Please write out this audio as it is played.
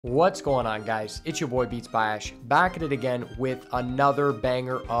What's going on, guys? It's your boy beatsbyash, back at it again with another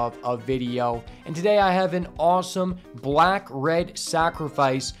banger of a video. And today I have an awesome black-red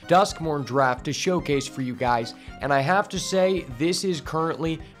sacrifice Duskmourn draft to showcase for you guys. And I have to say, this is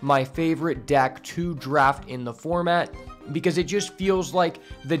currently my favorite deck to draft in the format, because it just feels like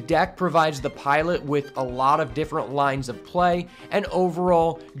the deck provides the pilot with a lot of different lines of play and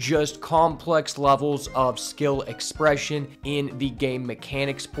overall just complex levels of skill expression in the game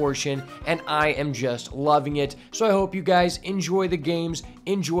mechanics portion, and I am just loving it. So I hope you guys enjoy the games,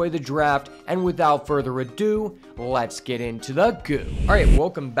 enjoy the draft, and without further ado, let's get into the goo. Alright,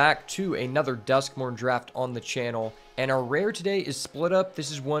 welcome back to another Duskmourn draft on the channel, and our rare today is Split Up.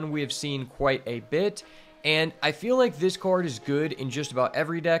 This is one we have seen quite a bit, and I feel like this card is good in just about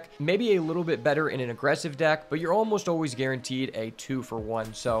every deck, maybe a little bit better in an aggressive deck, but you're almost always guaranteed a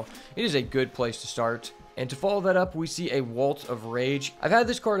 2-for-1, so it is a good place to start. And to follow that up, we see a Waltz of Rage. I've had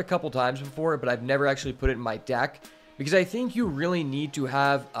this card a couple times before, but I've never actually put it in my deck, because I think you really need to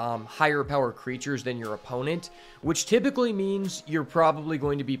have higher power creatures than your opponent, which typically means you're probably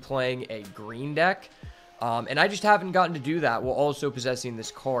going to be playing a green deck, and I just haven't gotten to do that while also possessing this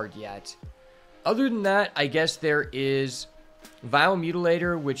card yet. Other than that, I guess there is Vile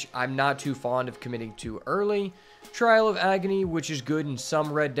Mutilator, which I'm not too fond of committing to early. Trial of Agony, which is good in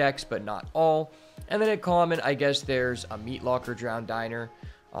some red decks, but not all. And then at common, I guess there's a Meatlocker Drowned Diner.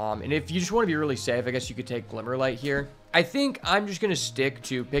 And if you just want to be really safe, I guess you could take Glimmerlight here. I think I'm just going to stick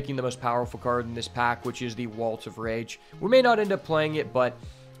to picking the most powerful card in this pack, which is the Waltz of Rage. We may not end up playing it, but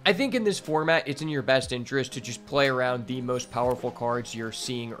I think in this format, it's in your best interest to just play around the most powerful cards you're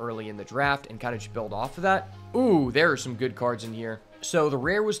seeing early in the draft and kind of just build off of that. Ooh, there are some good cards in here. So the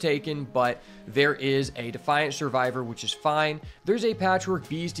rare was taken, but there is a Defiant Survivor, which is fine. There's a Patchwork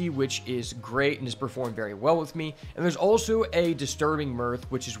Beastie, which is great and has performed very well with me. And there's also a Disturbing Mirth,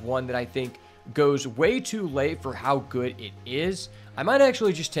 which is one that I think goes way too late for how good it is. I might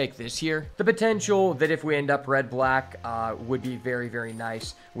actually just take this here. The potential that if we end up red-black would be very, very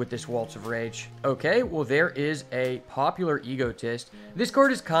nice with this Waltz of Rage. Okay, well there is a Popular Egotist. This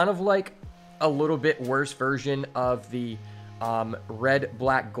card is kind of like a little bit worse version of the red,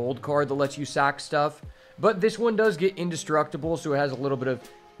 black, gold card that lets you sack stuff. But this one does get indestructible, so it has a little bit of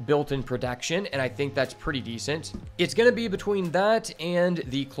built-in protection, and I think that's pretty decent. It's going to be between that and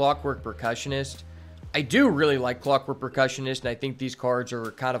the Clockwork Percussionist. I do really like Clockwork Percussionist, and I think these cards are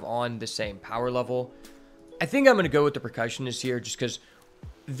kind of on the same power level. I think I'm going to go with the Percussionist here, just because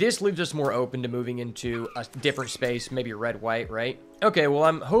this leaves us more open to moving into a different space, maybe red-white, right? Okay, well,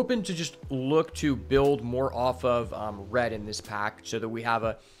 I'm hoping to just look to build more off of red in this pack, so that we have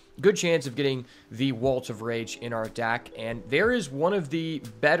a good chance of getting the Waltz of Rage in our deck. And there is one of the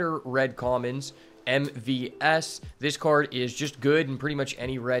better red commons, MVS. This card is just good in pretty much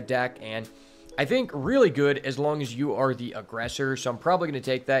any red deck, and I think really good as long as you are the aggressor, so I'm probably going to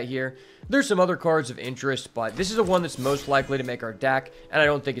take that here. There's some other cards of interest, but this is the one that's most likely to make our deck, and I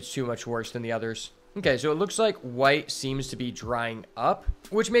don't think it's too much worse than the others. Okay, so it looks like white seems to be drying up,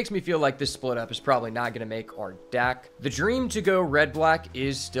 which makes me feel like this split up is probably not going to make our deck. The dream to go red-black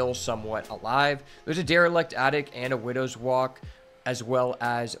is still somewhat alive. There's a Derelict Attic and a Widow's Walk, as well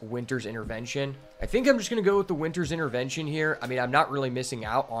as Winter's Intervention. I think I'm just going to go with the Winter's Intervention here. I mean, I'm not really missing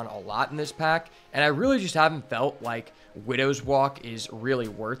out on a lot in this pack, and I really just haven't felt like Widow's Walk is really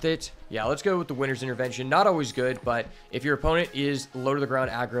worth it. Yeah, let's go with the Winter's Intervention. Not always good, but if your opponent is low to the ground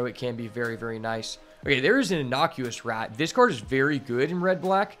aggro, it can be very, very nice. Okay, there is an Innocuous Rat. This card is very good in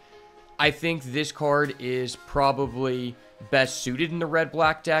red-black. I think this card is probably best suited in the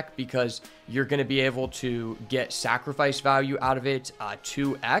red-black deck because you're going to be able to get sacrifice value out of it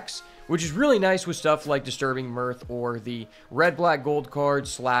 2x, which is really nice with stuff like Disturbing Mirth or the red-black gold card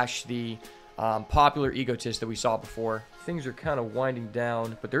slash the Popular Egotist that we saw before. Things are kind of winding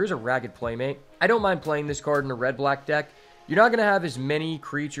down, but there is a Ragged Playmate. I don't mind playing this card in a red-black deck. You're not going to have as many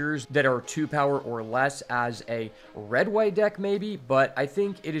creatures that are 2 power or less as a red-white deck maybe, but I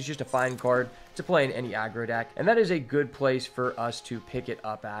think it is just a fine card to play in any aggro deck, and that is a good place for us to pick it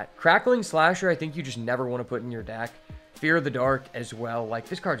up at. Crackling Slasher, I think you just never want to put in your deck. Fear of the Dark as well. Like,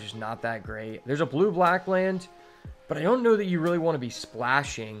 this card's just not that great. There's a blue-black land, but I don't know that you really want to be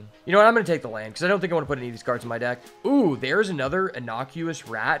splashing. You know what? I'm going to take the land, because I don't think I want to put any of these cards in my deck. Ooh, there's another Innocuous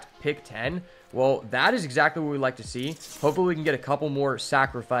Rat, pick 10. Well, that is exactly what we like to see. Hopefully, we can get a couple more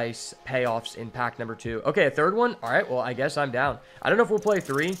sacrifice payoffs in pack number 2. Okay, a third one? All right, well, I guess I'm down. I don't know if we'll play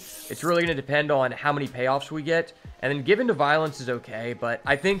 3. It's really going to depend on how many payoffs we get. And then Given to Violence is okay, but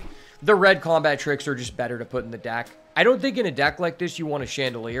I think the red combat tricks are just better to put in the deck. I don't think in a deck like this you want a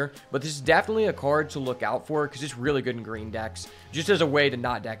Chandelier, but this is definitely a card to look out for because it's really good in green decks, just as a way to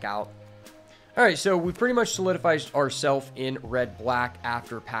not deck out. Alright, so we've pretty much solidified ourselves in red-black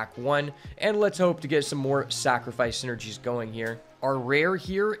after pack 1, and let's hope to get some more sacrifice synergies going here. Our rare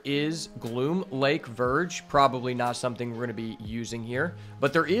here is Gloom Lake Verge, probably not something we're going to be using here,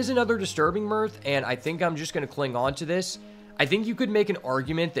 but there is another Disturbing Mirth, and I think I'm just going to cling on to this. I think you could make an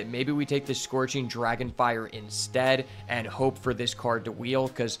argument that maybe we take this Scorching Dragonfire instead and hope for this card to wheel,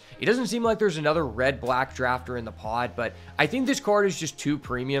 because it doesn't seem like there's another red-black drafter in the pod, but I think this card is just too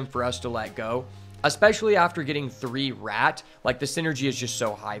premium for us to let go, especially after getting 3 Rat. Like, the synergy is just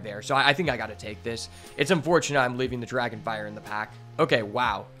so high there, so I think I gotta take this. It's unfortunate I'm leaving the Dragonfire in the pack. Okay,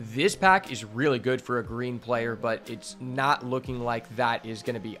 wow. This pack is really good for a green player, but it's not looking like that is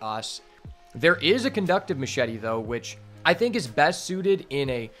gonna be us. There is a Conductive Machete, though, which I think is best suited in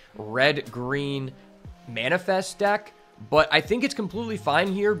a red-green Manifest deck, but I think it's completely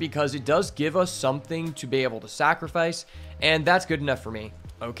fine here because it does give us something to be able to sacrifice, and that's good enough for me.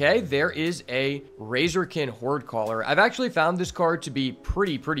 Okay, there is a Razorkin Horde Caller. I've actually found this card to be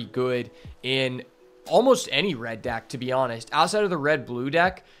pretty good in almost any red deck, to be honest. Outside of the red-blue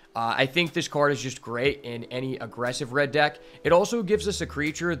deck, I think this card is just great in any aggressive red deck. It also gives us a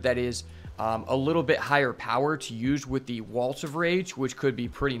creature that is a little bit higher power to use with the Waltz of Rage, which could be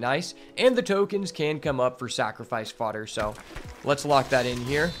pretty nice. And the tokens can come up for sacrifice fodder, so let's lock that in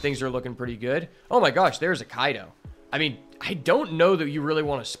here. Things are looking pretty good. Oh my gosh, there's a Kaido. I mean, I don't know that you really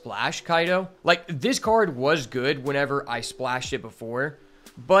want to splash Kaido. Like, this card was good whenever I splashed it before,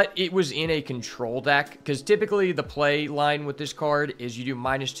 but it was in a control deck, because typically the play line with this card is you do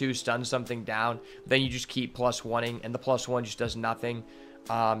 -2, stun something down, then you just keep +1ing, and the +1 just does nothing,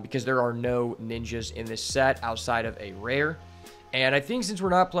 because there are no ninjas in this set outside of a rare. And I think since we're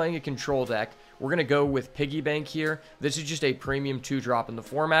not playing a control deck, we're going to go with Piggy Bank here. This is just a premium 2-drop in the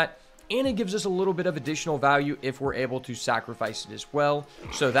format, and it gives us a little bit of additional value if we're able to sacrifice it as well.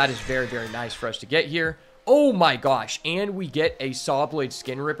 So that is very nice for us to get here. Oh my gosh, and we get a Sawblade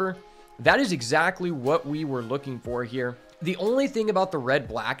Skin Ripper. That is exactly what we were looking for here. The only thing about the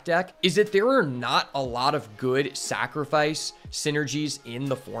red-black deck is that there are not a lot of good sacrifice synergies in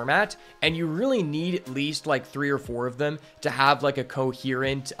the format, and you really need at least like 3 or 4 of them to have like a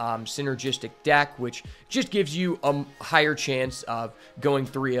coherent synergistic deck, which just gives you a higher chance of going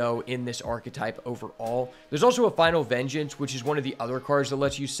 3-0 in this archetype overall. There's also a Final Vengeance, which is one of the other cards that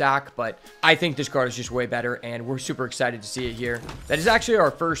lets you sack, but I think this card is just way better, and we're super excited to see it here. That is actually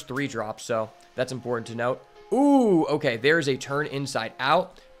our first 3-drop, so that's important to note. Ooh, okay, there's a Turn Inside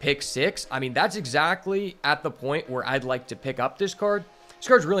Out, pick 6. I mean, that's exactly at the point where I'd like to pick up this card. This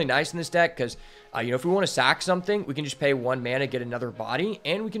card's really nice in this deck because, you know, if we want to sack something, we can just pay 1 mana, get another body,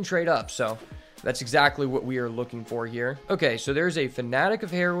 and we can trade up. So that's exactly what we are looking for here. Okay, so there's a Fanatic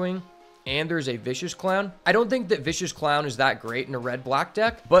of Harrowing, and there's a Vicious Clown. I don't think that Vicious Clown is that great in a red-black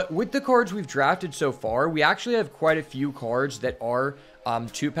deck, but with the cards we've drafted so far, we actually have quite a few cards that are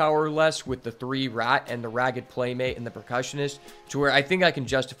 2 power or less, with the 3 Rat and the Ragged Playmate and the Percussionist, to where I think I can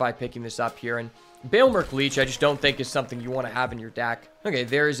justify picking this up here. And Balemerc Leech, I just don't think is something you want to have in your deck. Okay,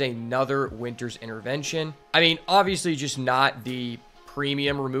 there is another Winter's Intervention. I mean, obviously just not the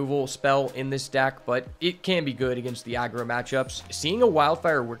premium removal spell in this deck, but it can be good against the aggro matchups. Seeing a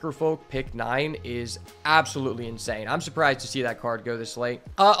Wildfire Wickerfolk pick 9 is absolutely insane. I'm surprised to see that card go this late.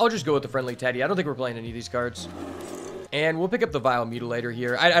 I'll just go with the Friendly Teddy. I don't think we're playing any of these cards. And we'll pick up the Vile Mutilator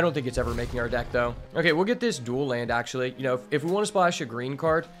here. I don't think it's ever making our deck, though. Okay, we'll get this dual land, actually. You know, if we want to splash a green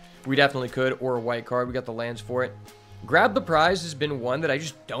card, we definitely could, or a white card. We got the lands for it. Grab the Prize has been one that I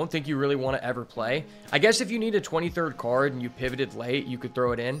just don't think you really want to ever play. I guess if you need a 23rd card and you pivoted late, you could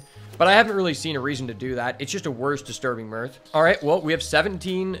throw it in. But I haven't really seen a reason to do that. It's just a worse Disturbing Mirth. All right, well, we have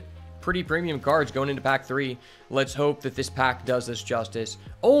 17 pretty premium cards going into pack 3. Let's hope that this pack does us justice.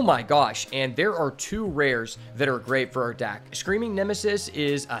 Oh my gosh, and there are 2 rares that are great for our deck. Screaming Nemesis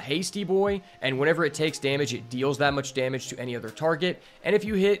is a hasty boy, and whenever it takes damage, it deals that much damage to any other target, and if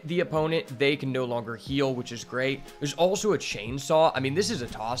you hit the opponent, they can no longer heal, which is great. There's also a Chainsaw. I mean, this is a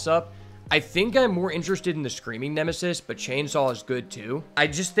toss-up. I think I'm more interested in the Screaming Nemesis, but Chainsaw is good too. I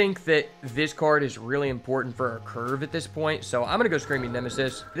just think that this card is really important for our curve at this point, so I'm going to go Screaming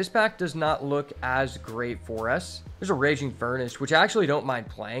Nemesis. This pack does not look as great for us. There's a Raging Furnace, which I actually don't mind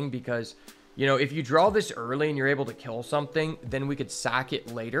playing because, you know, if you draw this early and you're able to kill something, then we could sack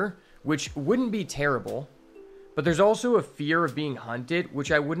it later, which wouldn't be terrible. But there's also a Fear of Being Hunted,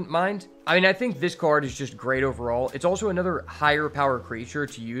 which I wouldn't mind. I mean, I think this card is just great overall. It's also another higher power creature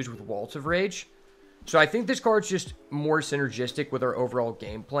to use with Waltz of Rage. So I think this card's just more synergistic with our overall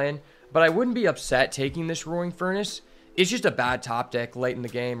game plan. But I wouldn't be upset taking this Roaring Furnace. It's just a bad top deck late in the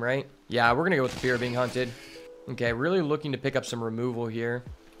game, right? Yeah, we're going to go with the Fear of Being Hunted. Okay, really looking to pick up some removal here.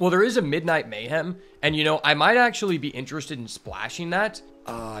 Well, there is a Midnight Mayhem. And, you know, I might actually be interested in splashing that.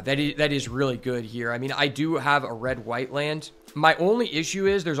 That is really good here. I mean, I do have a red-white land. My only issue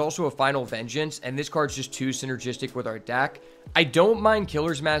is there's also a Final Vengeance, and this card's just too synergistic with our deck. I don't mind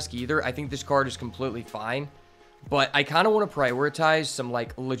Killer's Mask either. I think this card is completely fine. But I kind of want to prioritize some,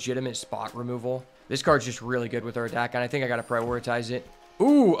 like, legitimate spot removal. This card's just really good with our deck, and I think I got to prioritize it.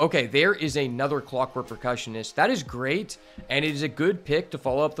 Ooh, okay, there is another Clockwork Percussionist. That is great, and it is a good pick to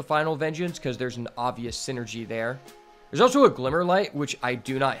follow up the Final Vengeance because there's an obvious synergy there. There's also a Glimmerlight, which I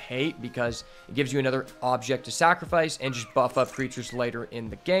do not hate because it gives you another object to sacrifice and just buff up creatures later in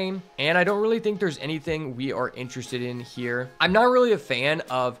the game. And I don't really think there's anything we are interested in here. I'm not really a fan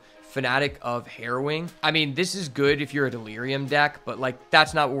of Fanatic of Harrowing. I mean, this is good if you're a Delirium deck, but like,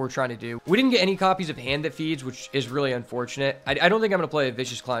 that's not what we're trying to do. We didn't get any copies of Hand That Feeds, which is really unfortunate. I don't think I'm going to play a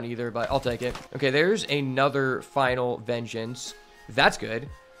Vicious Clown either, but I'll take it. Okay, there's another Final Vengeance. That's good.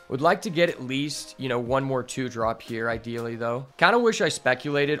 Would like to get at least, you know, one more 2-drop here, ideally, though. Kind of wish I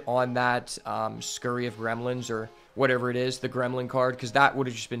speculated on that Scurry of Gremlins or whatever it is, the Gremlin card, because that would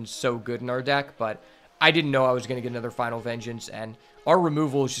have just been so good in our deck, but I didn't know I was going to get another Final Vengeance, and our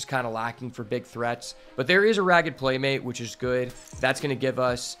removal is just kind of lacking for big threats. But there is a Ragged Playmate, which is good. That's going to give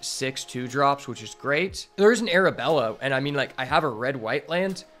us 6 2-drops, which is great. There's an Arabella, and I mean, like, I have a red-white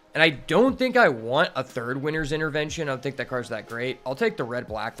land. And I don't think I want a third Winter's Intervention. I don't think that card's that great. I'll take the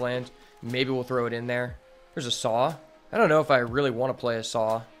red-black land. Maybe we'll throw it in there. There's a Saw. I don't know if I really want to play a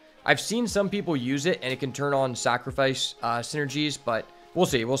Saw. I've seen some people use it, and it can turn on sacrifice synergies, but we'll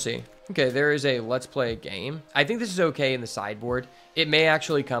see. We'll see. Okay, there is a Let's Play a Game. I think this is okay in the sideboard. It may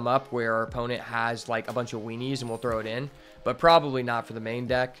actually come up where our opponent has, like, a bunch of weenies, and we'll throw it in. But probably not for the main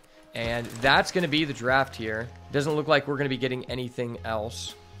deck. And that's going to be the draft here. Doesn't look like we're going to be getting anything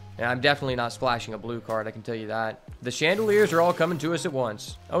else. And I'm definitely not splashing a blue card, I can tell you that. The Chandeliers are all coming to us at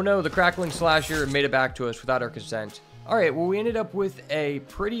once. Oh no, the Crackling Slasher made it back to us without our consent. Alright, well we ended up with a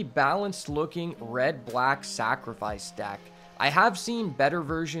pretty balanced looking red-black sacrifice deck. I have seen better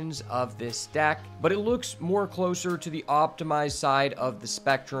versions of this deck, but it looks more closer to the optimized side of the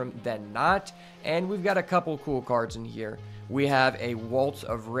spectrum than not. And we've got a couple cool cards in here. We have a Waltz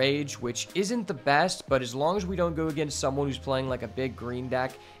of Rage, which isn't the best, but as long as we don't go against someone who's playing like a big green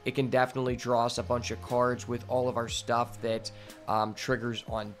deck, it can definitely draw us a bunch of cards with all of our stuff that triggers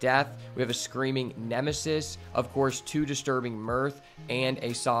on death. We have a Screaming Nemesis, of course, 2 Disturbing Mirth, and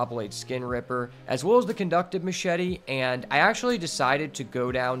a Sawblade Skin Ripper, as well as the Conductive Machete. And I actually decided to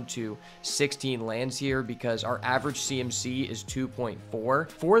go down to 16 lands here because our average CMC is 2.4.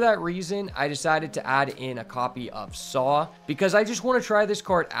 For that reason, I decided to add in a copy of Saw because I just want to try this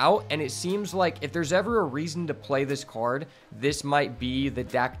card out, and it seems like if there's ever a reason to play this card, this might be the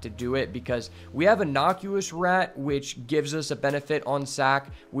deck to do it because we have Innocuous Rat, which gives us a benefit on sack.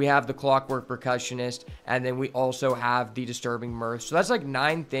 We have the Clockwork Percussionist, and then we also have the Disturbing Mirth. So that's like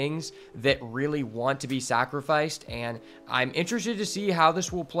 9 things that really want to be sacrificed, and I'm interested to see how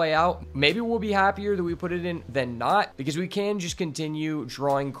this will play out. Maybe we'll be happier that we put it in than not, because we can just continue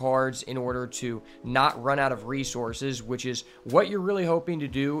drawing cards in order to not run out of resources, which is what you're really hoping to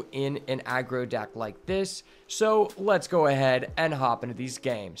do in an aggro deck like this. So let's go ahead and hop into these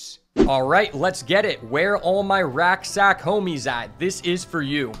games. All right, let's get it. Where all my rack sack homies at? This is for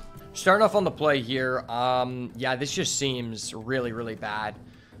you. Starting off on the play here, yeah, this just seems really, really bad.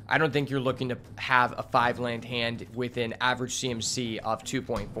 I don't think you're looking to have a 5-land hand with an average CMC of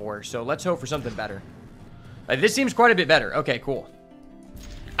 2.4, so let's hope for something better. This seems quite a bit better. Okay, cool.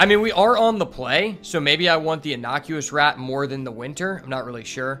 I mean, we are on the play, so maybe I want the Innocuous Rat more than the Winter. I'm not really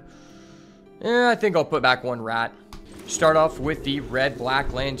sure. I think I'll put back 1 rat. Start off with the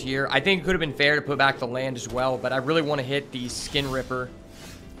red-black land here. I think it could have been fair to put back the land as well, but I really want to hit the Skin Ripper.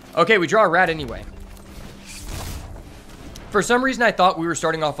 Okay, we draw a rat anyway. For some reason, I thought we were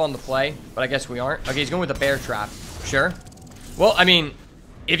starting off on the play, but I guess we aren't. Okay, he's going with a Bear Trap. Sure. Well, I mean,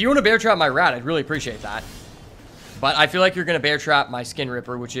 if you want to Bear Trap my rat, I'd really appreciate that. But I feel like you're going to Bear Trap my Skin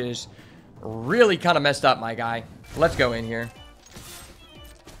Ripper, which is really kind of messed up, my guy. Let's go in here.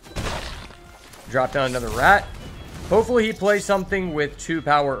 Drop down another rat. Hopefully he plays something with 2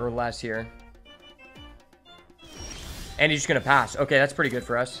 power or less here. And he's just going to pass. Okay, that's pretty good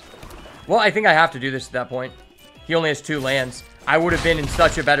for us. Well, I think I have to do this at that point. He only has 2 lands. I would have been in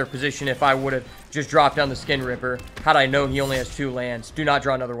such a better position if I would have just dropped down the Skin Ripper had I known he only has 2 lands. Do not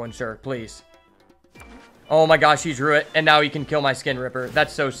draw another one, sir, please. Oh my gosh, he drew it. And now he can kill my Skin Ripper.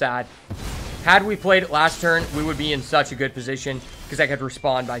 That's so sad. Had we played it last turn, we would be in such a good position because I could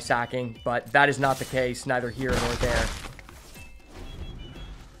respond by sacking, but that is not the case, neither here nor there.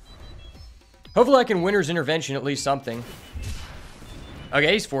 Hopefully I can Winter's Intervention, at least something.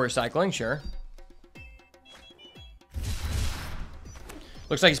 Okay, he's forest cycling, sure.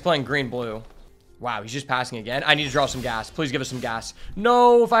 Looks like he's playing green-blue. Wow, he's just passing again. I need to draw some gas. Please give us some gas.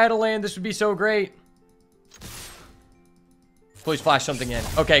 No, if I had a land, this would be so great. Please flash something in.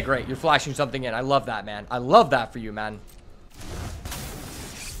 Okay, great. You're flashing something in. I love that, man. I love that for you, man.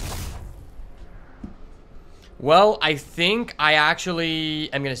 Well, I think I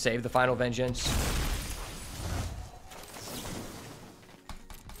actually am going to save the Final Vengeance.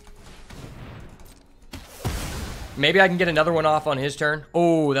 Maybe I can get another one off on his turn.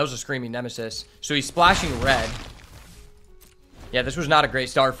 Oh, that was a Screaming Nemesis. So he's splashing red. Yeah, this was not a great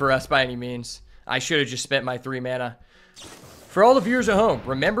start for us by any means. I should have just spent my 3 mana. For all the viewers at home,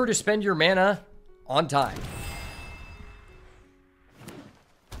 remember to spend your mana on time.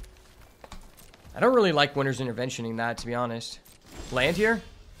 I don't really like Winter's Interventioning that, to be honest. Land here?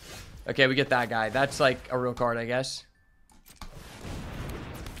 Okay, we get that guy. That's like a real card, I guess.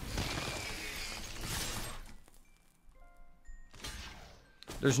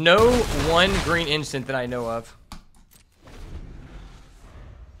 There's no one green instant that I know of.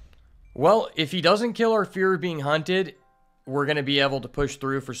 Well, if he doesn't kill our Fear of Being Hunted, we're going to be able to push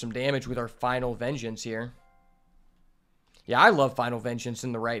through for some damage with our Final Vengeance here. Yeah, I love Final Vengeance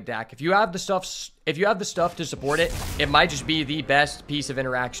in the right deck. If you have the stuff to support it, it might just be the best piece of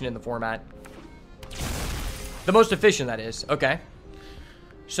interaction in the format. The most efficient, that is. Okay.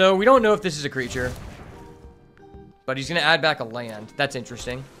 So we don't know if this is a creature, but he's going to add back a land. That's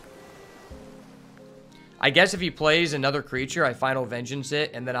interesting. I guess if he plays another creature, I Final Vengeance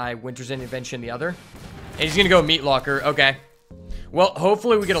it, and then I Winter's Intervention the other. And he's going to go Meat Locker. Okay. Well,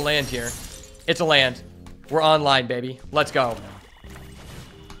 hopefully we get a land here. It's a land. We're online, baby. Let's go.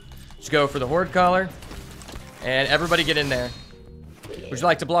 Let's go for the Horde Collar. And everybody get in there. Would you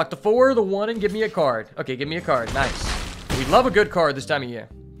like to block the 4, the 1, and give me a card? Okay, give me a card. Nice. We love a good card this time of year.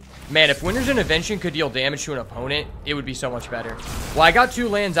 Man, if Winter's Intervention could deal damage to an opponent, it would be so much better. Well, I got 2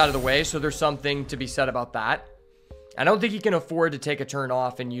 lands out of the way, so there's something to be said about that. I don't think he can afford to take a turn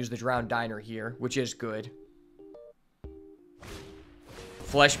off and use the Drowned Diner here, which is good.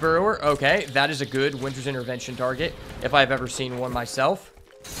 Flesh Burrower. Okay, that is a good Winter's Intervention target, if I've ever seen one myself.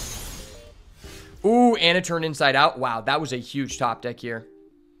 Ooh, and a turn inside out. Wow, that was a huge top deck here.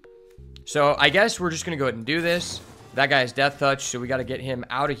 So I guess we're just going to go ahead and do this. That guy has Death Touch, so we got to get him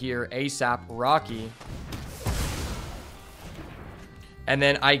out of here ASAP. Rocky. And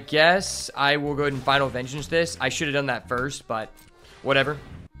then I guess I will go ahead and Final Vengeance this. I should have done that first, but whatever.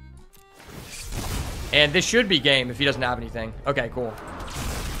 And this should be game if he doesn't have anything. Okay, cool.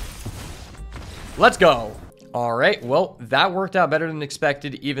 Let's go. All right, well, that worked out better than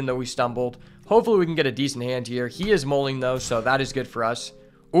expected, even though we stumbled. Hopefully we can get a decent hand here. He is mulling, though, so that is good for us.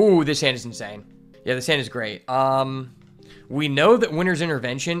 Ooh, this hand is insane. Yeah, this hand is great. We know that Winter's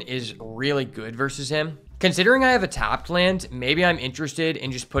Intervention is really good versus him. Considering I have a tapped land, maybe I'm interested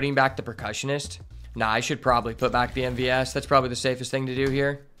in just putting back the Percussionist. Nah, I should probably put back the MVS. That's probably the safest thing to do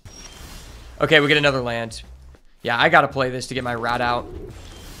here. Okay, we get another land. Yeah, I gotta play this to get my rat out.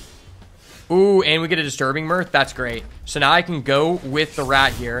 Ooh, and we get a Disturbing Mirth. That's great. So now I can go with the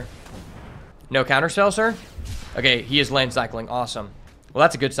rat here. No counterspell, sir? Okay, he is land cycling. Awesome. Well,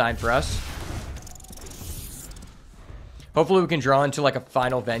 that's a good sign for us. Hopefully we can draw into like a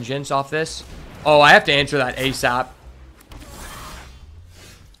Final Vengeance off this. Oh, I have to answer that ASAP.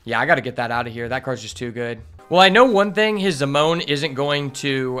 Yeah, I got to get that out of here. That card's just too good. Well, I know one thing. His Zamone isn't going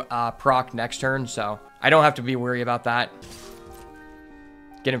to proc next turn, so I don't have to be worried about that.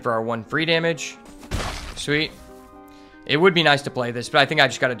 Get him for our 1 free damage. Sweet. It would be nice to play this, but I think I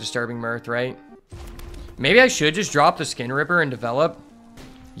just got a Disturbing Mirth, right? Maybe I should just drop the Skin Ripper and develop.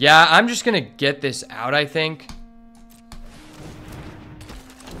 Yeah, I'm just going to get this out, I think.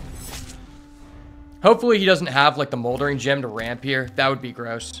 Hopefully he doesn't have, like, the Moldering Gem to ramp here. That would be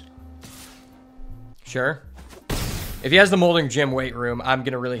gross. Sure. If he has the Moldering Gem weight room, I'm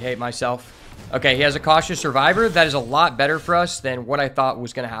going to really hate myself. Okay, he has a Cautious Survivor. That is a lot better for us than what I thought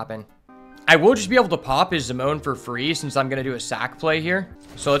was going to happen. I will just be able to pop his Zamone for free since I'm going to do a sack play here.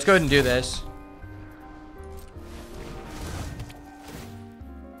 So let's go ahead and do this.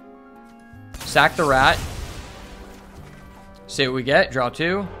 Sack the rat. See what we get. Draw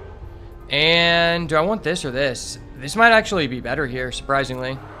 2. And do I want this or this? This might actually be better here,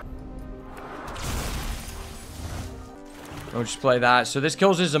 surprisingly. We'll just play that. So this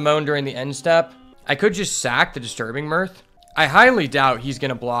kills his Zamone during the end step. I could just sack the Disturbing Mirth. I highly doubt he's going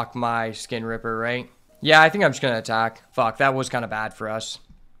to block my Skin Ripper, right? Yeah, I think I'm just going to attack. Fuck, that was kind of bad for us.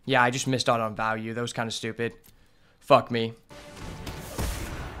 Yeah, I just missed out on value. That was kind of stupid. Fuck me.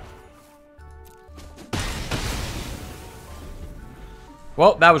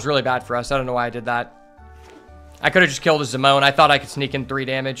 Well, that was really bad for us. I don't know why I did that. I could have just killed a Zimone. I thought I could sneak in 3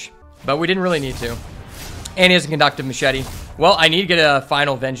 damage, but we didn't really need to. And he has a conductive machete. Well, I need to get a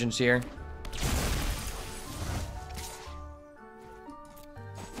final vengeance here.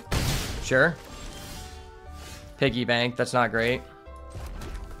 Sure. Piggy bank. That's not great.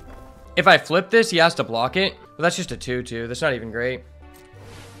 If I flip this, he has to block it. Well, that's just a 2-2. That's not even great.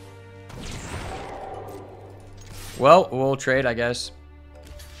 Well, we'll trade, I guess.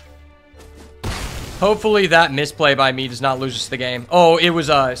 Hopefully that misplay by me does not lose us the game. Oh, it was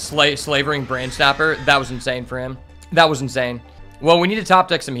a slavering brain snapper. That was insane for him. That was insane. Well, we need to top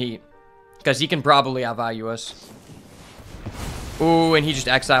deck some heat, because he can probably outvalue us. Ooh, and he just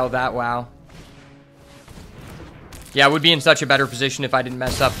exiled that. Wow. Yeah, I would be in such a better position if I didn't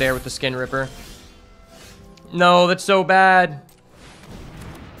mess up there with the Skin Ripper. No, that's so bad.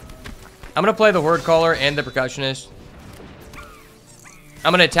 I'm going to play the Horde Caller and the Percussionist.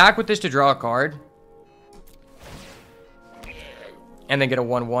 I'm going to attack with this to draw a card. And then get a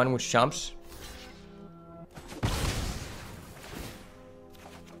 1-1, which chumps.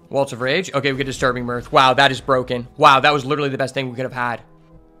 Waltz of Rage. Okay, we get Disturbing Mirth. Wow, that is broken. Wow, that was literally the best thing we could have had.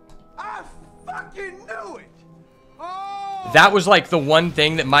 I fucking knew it! Oh! That was like the one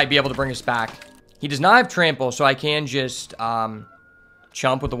thing that might be able to bring us back. He does not have Trample, so I can just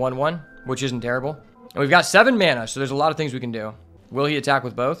chump with the 1-1, which isn't terrible. And we've got 7 mana, so there's a lot of things we can do. Will he attack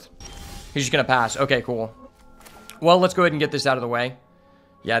with both? He's just going to pass. Okay, cool. Well, let's go ahead and get this out of the way.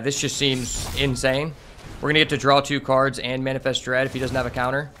 Yeah, this just seems insane. We're going to get to draw 2 cards and Manifest Dread if he doesn't have a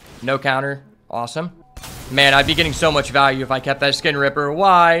counter. No counter. Awesome. Man, I'd be getting so much value if I kept that Skin Ripper.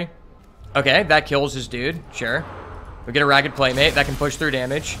 Why? Okay, that kills his dude. Sure. We get a Ragged Playmate. That can push through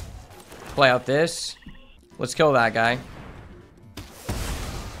damage. Play out this. Let's kill that guy.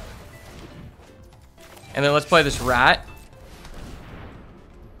 And then let's play this Rat.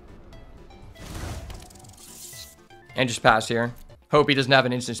 And just pass here. Hope he doesn't have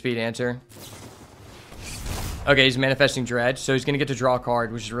an instant speed answer. Okay, he's manifesting Dread, so he's going to get to draw a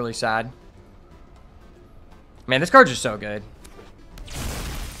card, which is really sad. Man, this card's just so good.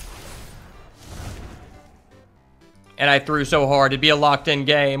 And I threw so hard. It'd be a locked-in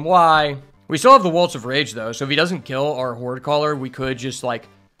game. Why? We still have the Waltz of Rage, though, so if he doesn't kill our Horde Caller, we could just, like,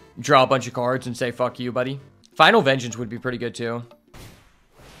 draw a bunch of cards and say, fuck you, buddy. Final Vengeance would be pretty good, too.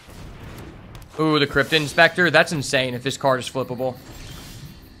 Ooh, the Crypt Inspector. That's insane if this card is flippable.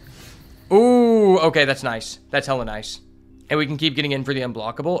 Ooh, okay, that's nice. That's hella nice. And we can keep getting in for the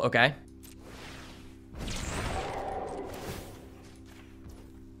unblockable. Okay.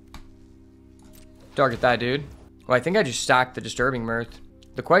 Target that dude. Well, I think I just stacked the Disturbing Mirth.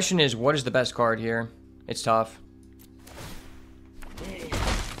 The question is, what is the best card here? It's tough.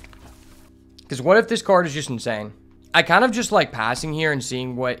 Because what if this card is just insane? I kind of just like passing here and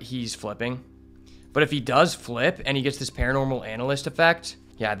seeing what he's flipping. But if he does flip and he gets this Paranormal Analyst effect,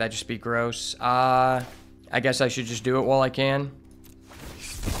 yeah, that'd just be gross. I guess I should just do it while I can.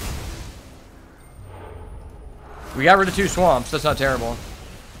 We got rid of 2 swamps. That's not terrible.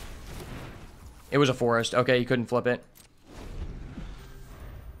 It was a forest. Okay, you couldn't flip it.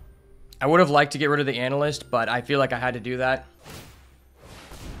 I would have liked to get rid of the Analyst, but I feel like I had to do that.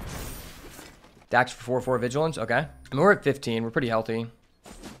 Dax for 4/4 Vigilance. Okay. I mean, we're at 15. We're pretty healthy.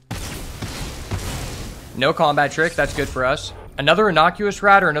 No combat trick. That's good for us. Another Innocuous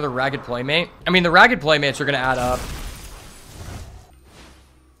Rat or another Ragged Playmate? I mean, the Ragged Playmates are going to add up.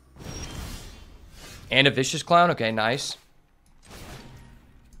 And a Vicious Clown. Okay, nice.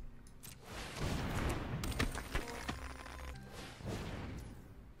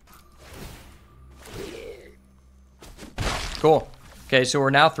 Cool. Okay, so we're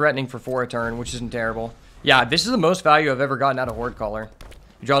now threatening for 4 a turn, which isn't terrible. Yeah, this is the most value I've ever gotten out of Horde Caller.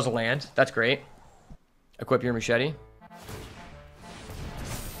 He draws a land. That's great. Equip your machete.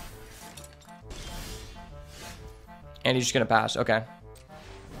 And he's just going to pass. Okay.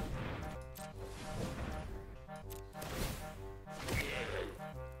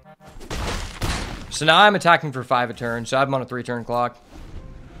 So now I'm attacking for 5 a turn, so I'm on a 3-turn clock.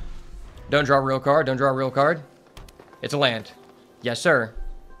 Don't draw a real card. Don't draw a real card. It's a land. Yes, sir.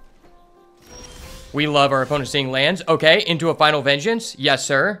 We love our opponent seeing lands. Okay, into a Final Vengeance. Yes,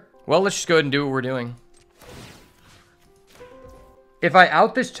 sir. Well, let's just go ahead and do what we're doing. If I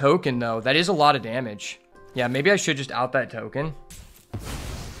out this token, though, that is a lot of damage. Yeah, maybe I should just out that token.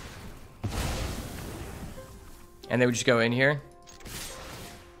 And then we just go in here.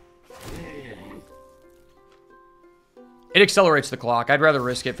 It accelerates the clock. I'd rather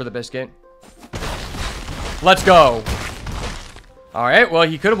risk it for the biscuit. Let's go. Alright, well,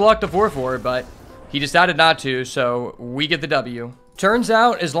 he could have blocked the 4-4, but he decided not to, so we get the W. Turns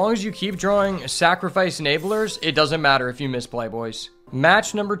out, as long as you keep drawing sacrifice enablers, it doesn't matter if you misplay, boys.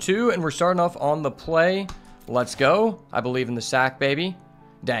 Match number 2, and we're starting off on the play. Let's go. I believe in the sack, baby.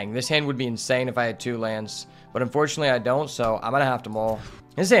 Dang, this hand would be insane if I had 2 lands. But unfortunately, I don't, so I'm gonna have to mull.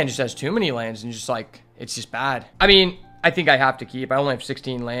 This hand just has too many lands, and just like, it's just bad. I mean, I think I have to keep. I only have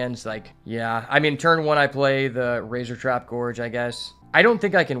 16 lands. Like, yeah. I mean, turn 1, I play the Razor Trap Gorge, I guess. I don't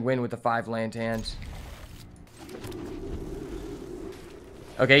think I can win with the 5 land hands.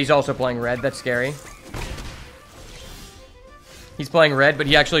 Okay, he's also playing red. That's scary. He's playing red, but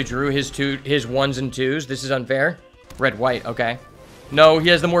he actually drew his 1s and 2s. This is unfair. Red-white, okay. No, he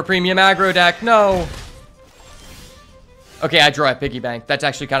has the more premium aggro deck. No. Okay, I draw a piggy bank. That's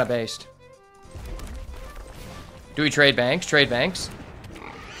actually kind of based. Do we trade banks? Trade banks.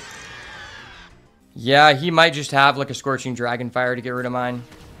 Yeah, he might just have like a Scorching Dragonfire to get rid of mine.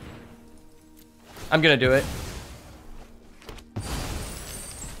 I'm gonna do it.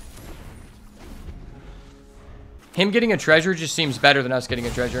 Him getting a treasure just seems better than us getting a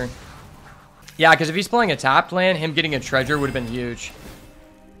treasure. Yeah, because if he's playing a tapped land, him getting a treasure would have been huge.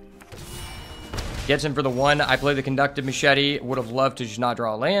 Gets him for the 1. I play the Conductive Machete. Would have loved to just not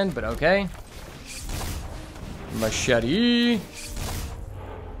draw a land, but okay. Machete.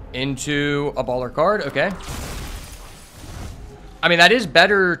 Into a baller card. Okay. I mean, that is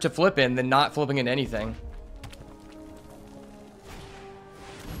better to flip in than not flipping in anything.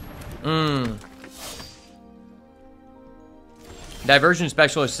 Diversion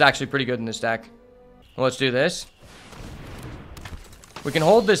Specialist is actually pretty good in this deck. Well, let's do this. We can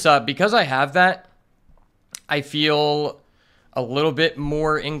hold this up. Because I have that, I feel a little bit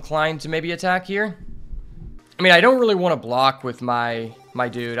more inclined to maybe attack here. I mean, I don't really want to block with my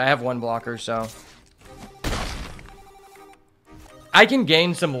dude. I have 1 blocker, so. I can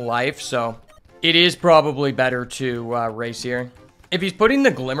gain some life, so it is probably better to race here. If he's putting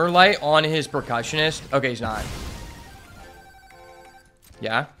the Glimmer Light on his Percussionist. Okay, he's not.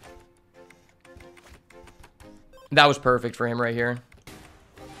 Yeah. That was perfect for him right here.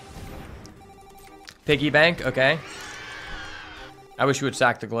 Piggy bank, okay. I wish you would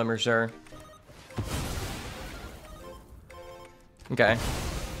sack the Glimmer, sir. Okay.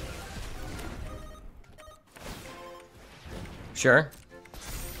 Sure.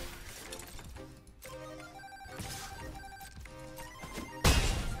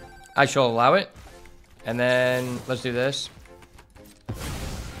 I shall allow it. And then let's do this.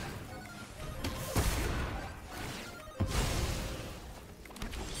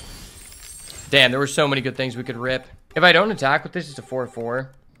 Damn, there were so many good things we could rip. If I don't attack with this, it's a 4-4.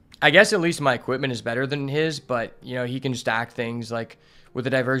 I guess at least my equipment is better than his, but, you know, he can stack things, like, with the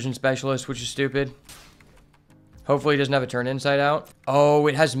Diversion Specialist, which is stupid. Hopefully he doesn't have a turn inside out. Oh,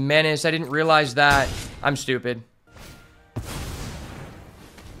 it has Menace. I didn't realize that. I'm stupid.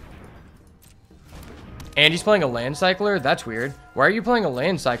 And he's playing a Land Cycler? That's weird. Why are you playing a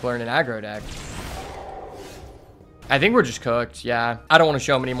Land Cycler in an aggro deck? I think we're just cooked, yeah. I don't want to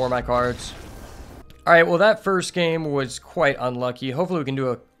show him any more of my cards. Alright, well that first game was quite unlucky. Hopefully we can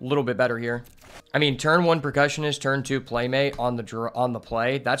do a little bit better here. I mean, turn 1 Percussionist, turn 2 Playmate on the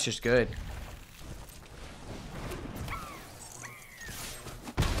play. That's just good.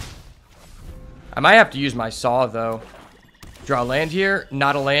 I might have to use my Saw, though. Draw a land here.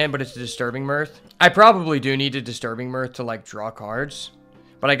 Not a land, but it's a Disturbing Mirth. I probably do need a Disturbing Mirth to, like, draw cards.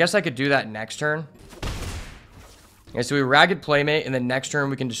 But I guess I could do that next turn. Okay, so we Ragged Playmate, and then next turn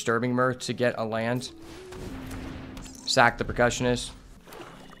we can Disturbing Mirth to get a land. Sack the Percussionist.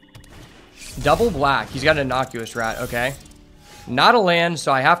 Double black. He's got an Innocuous Rat. Okay. Not a land,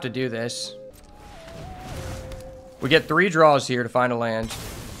 so I have to do this. We get 3 draws here to find a land.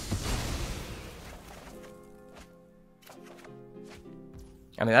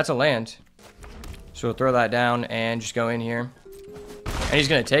 I mean, that's a land. So we'll throw that down and just go in here. And he's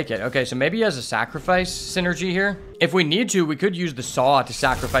going to take it. Okay, so maybe he has a sacrifice synergy here. If we need to, we could use the Saw to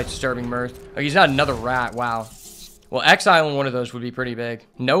sacrifice Disturbing Mirth. Oh, he's not another rat. Wow. Well, exiling one of those would be pretty big.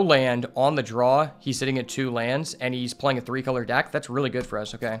 No land on the draw. He's sitting at 2 lands, and he's playing a 3-color deck. That's really good for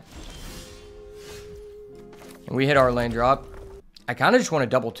us. Okay. And we hit our land drop. I kind of just want a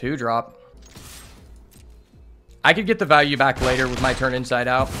double 2 drop. I could get the value back later with my turn inside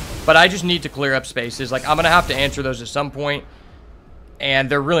out, but I just need to clear up spaces. Like, I'm going to have to answer those at some point. And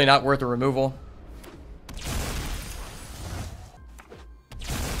they're really not worth a removal.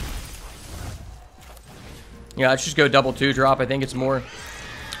 Yeah, let's just go double 2-drop. I think it's more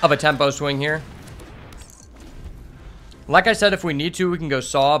of a tempo swing here. Like I said, if we need to, we can go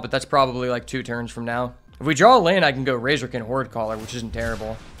Saw, but that's probably like 2 turns from now. If we draw a land, I can go Razorkin Horde Caller, which isn't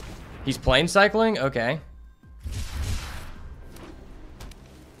terrible. He's plane cycling? Okay.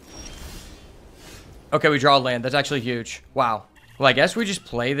 Okay, we draw a land. That's actually huge. Wow. Well, I guess we just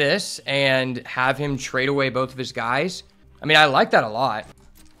play this and have him trade away both of his guys. I mean, I like that a lot.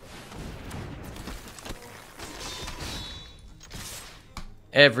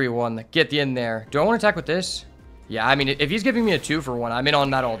 Everyone, get in there. Do I want to attack with this? Yeah, I mean, if he's giving me a 2-for-1, I'm in on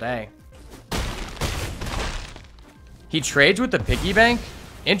that all day. He trades with the piggy bank?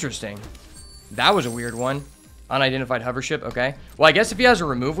 Interesting. That was a weird one. Unidentified hover ship, okay. Well, I guess if he has a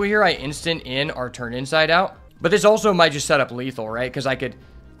removal here, I instant in or turn inside out. But this also might just set up lethal, right? Because I could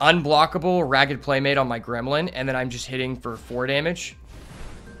unblockable Ragged Playmate on my Gremlin, and then I'm just hitting for 4 damage.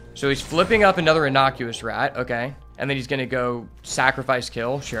 So he's flipping up another Innocuous Rat, okay. And then he's going to go sacrifice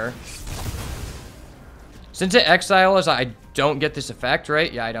kill, sure. Since it exiles, I don't get this effect,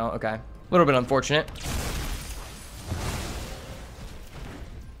 right? Yeah, I don't. Okay. A little bit unfortunate.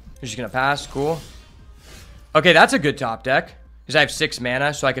 He's just going to pass. Cool. Okay, that's a good top deck. Because I have 6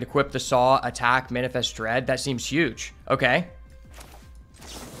 mana, so I could equip the Saw, Attack, Manifest Dread. That seems huge. Okay.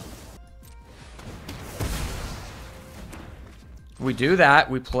 We do that.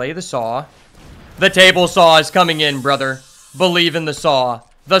 We play the Saw. The table Saw is coming in, brother. Believe in the Saw.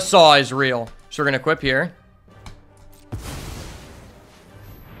 The Saw is real. So we're going to equip here.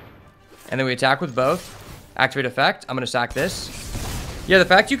 And then we attack with both. Activate effect. I'm going to sack this. Yeah, the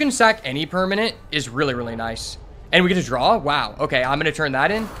fact you can sack any permanent is really, really nice. And we get to draw? Wow. Okay, I'm going to turn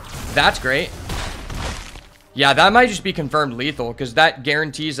that in. That's great. Yeah, that might just be confirmed lethal because that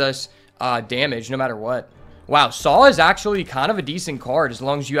guarantees us damage no matter what. Wow, Saw is actually kind of a decent card as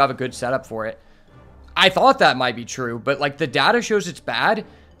long as you have a good setup for it. I thought that might be true, but like the data shows it's bad.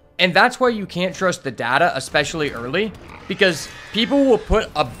 And that's why you can't trust the data, especially early, because people will put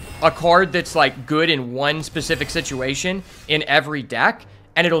a card that's like good in one specific situation in every deck,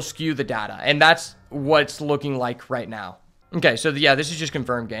 and it'll skew the data. And that's what's looking like right now. Okay, so yeah, this is just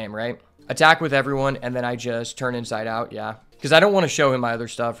confirmed game, right? Attack with everyone, and then I just turn inside out, yeah. Because I don't want to show him my other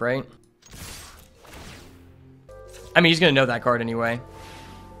stuff, right? I mean, he's going to know that card anyway.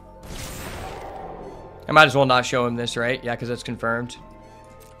 I might as well not show him this, right? Yeah, because that's confirmed.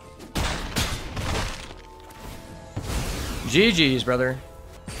 GG's, brother.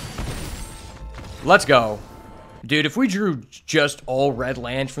 Let's go. Dude, if we drew just all red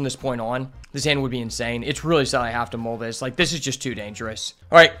land from this point on, this hand would be insane. It's really sad I have to mull this. Like, this is just too dangerous.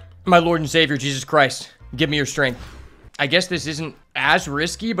 All right, my Lord and Savior, Jesus Christ, give me your strength. I guess this isn't as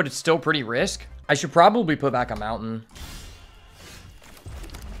risky, but it's still pretty risk. I should probably put back a mountain.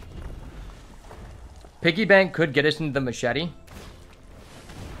 Piggy bank could get us into the machete.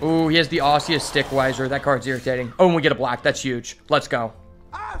 Ooh, he has the Osseous Stickwiser. That card's irritating. Oh, and we get a black. That's huge. Let's go.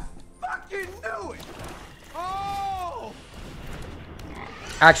 I fucking knew it! Oh!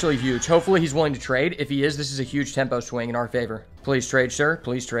 Actually huge. Hopefully he's willing to trade. If he is, this is a huge tempo swing in our favor. Please trade, sir.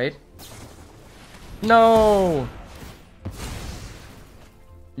 Please trade. No!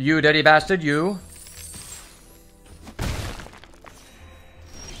 You dirty bastard, you.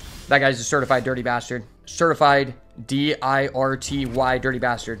 That guy's a certified dirty bastard. Certified D-I-R-T-Y dirty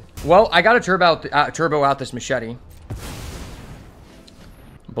bastard. Well, I gotta turbo out this machete.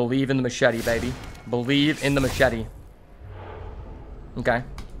 Believe in the machete, baby. Believe in the machete. Okay.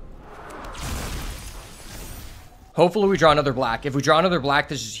 Hopefully we draw another black. If we draw another black,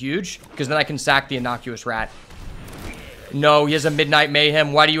 this is huge, because then I can sack the Innocuous Rat. No, he has a Midnight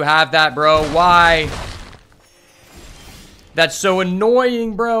Mayhem. Why do you have that, bro? Why? That's so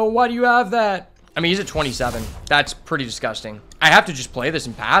annoying, bro. Why do you have that? I mean, he's at 27. That's pretty disgusting. I have to just play this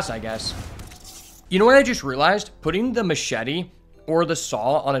and pass, I guess. You know what I just realized? Putting the machete or the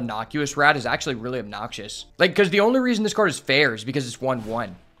saw on Innocuous Rat is actually really obnoxious. Like, because the only reason this card is fair is because it's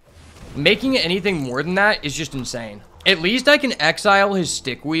 1-1. Making it anything more than that is just insane. At least I can exile his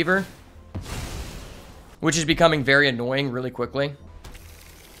Stickweaver, which is becoming very annoying really quickly.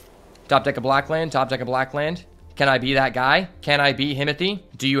 Top deck of black land, top deck of black land. Can I be that guy? Can I be Himothy?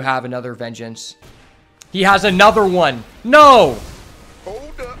 Do you have another vengeance? He has another one. No!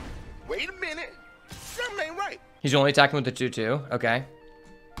 Hold up. Wait a minute. Something ain't right. He's only attacking with the 2-2. Okay.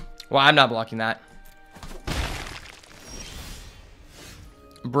 Well, I'm not blocking that.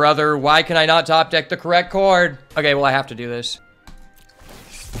 Brother, why can I not top deck the correct card? Okay, well, I have to do this.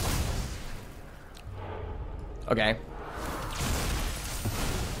 Okay.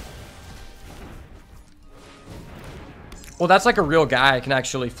 Well, that's like a real guy I can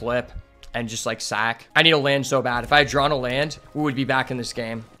actually flip. and just like sack. I need a land so bad. If I had drawn a land, we would be back in this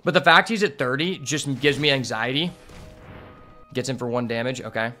game. But the fact he's at 30 just gives me anxiety. Gets in for 1 damage.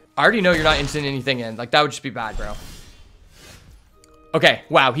 Okay. I already know you're not instant anything in. Like, that would just be bad, bro. Okay.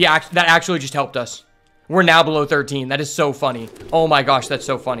 Wow. That actually just helped us. We're now below 13. That is so funny. Oh my gosh, that's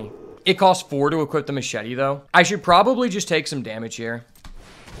so funny. It costs 4 to equip the machete, though. I should probably just take some damage here.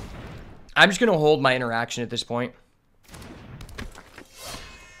 I'm just going to hold my interaction at this point.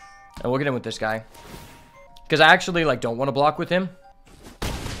 And we'll get in with this guy. Because I actually, like, don't want to block with him.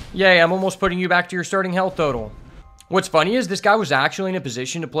 Yay, I'm almost putting you back to your starting health total. What's funny is this guy was actually in a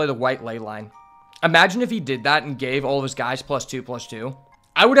position to play the white ley line. Imagine if he did that and gave all of his guys +2/+2.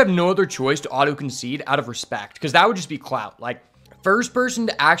 I would have no other choice to auto-concede out of respect, because that would just be clout. Like, first person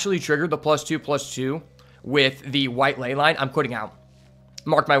to actually trigger the +2/+2 with the white ley line, I'm quitting out.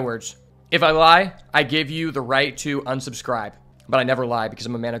 Mark my words. If I lie, I give you the right to unsubscribe. But I never lie because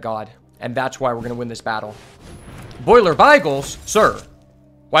I'm a man of God. And that's why we're going to win this battle. Boiler Beagles? Sir.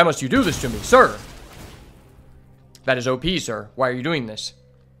 Why must you do this to me, sir? That is OP, sir. Why are you doing this?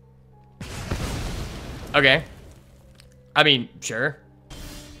 Okay. I mean, sure.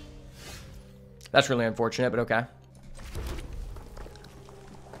 That's really unfortunate, but okay.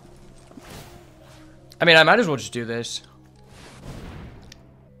 I mean, I might as well just do this.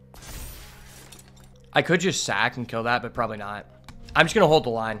 I could just sack and kill that, but probably not. I'm just going to hold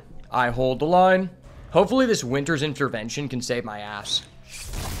the line. I hold the line. Hopefully this Winter's Intervention can save my ass.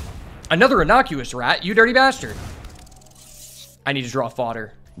 Another innocuous rat, you dirty bastard. I need to draw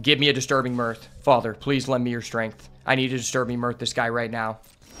fodder. Give me a Disturbing Mirth. Father, please lend me your strength. I need to Disturbing Mirth this guy right now.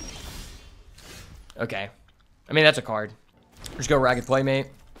 Okay. I mean, that's a card. Just go Ragged Playmate.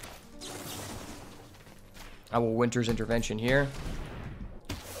 I will Winter's Intervention here.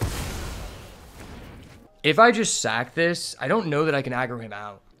 If I just sack this, I don't know that I can aggro him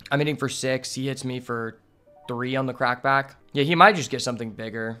out. I'm hitting for 6. He hits me for 3 on the crackback. Yeah, he might just get something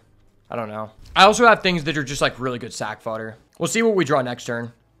bigger. I don't know. I also have things that are just like really good sack fodder. We'll see what we draw next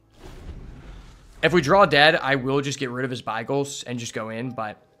turn. If we draw dead, I will just get rid of his Beagles and just go in,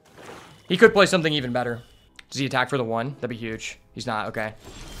 but he could play something even better. Does he attack for the 1? That'd be huge. He's not. Okay.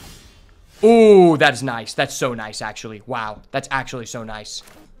 Ooh, that's nice. That's so nice, actually. Wow. That's actually so nice.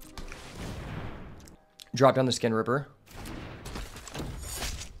 Drop down the Skin Ripper.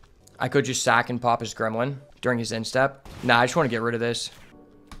 I could just sack and pop his Gremlin during his instep. Nah, I just want to get rid of this.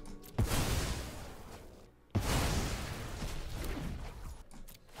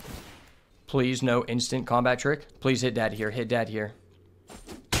 Please, no instant combat trick. Please hit dead here. Hit dead here.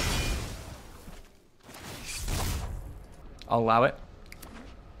 I'll allow it.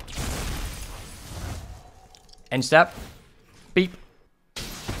 End step. Beep.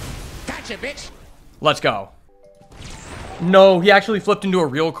 Gotcha, bitch. Let's go. No, he actually flipped into a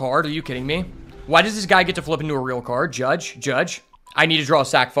real card. Are you kidding me? Why does this guy get to flip into a real card? Judge. I need to draw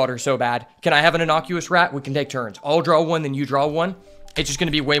sack fodder so bad. Can I have an innocuous rat? We can take turns. I'll draw one, then you draw one. It's just going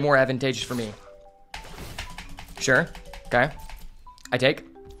to be way more advantageous for me. Sure. Okay. I take.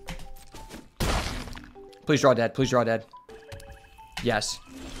 Please draw dead. Please draw dead. Yes.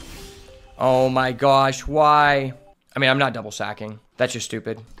 Oh my gosh. Why? I mean, I'm not double sacking. That's just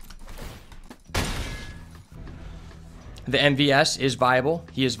stupid. The MVS is viable.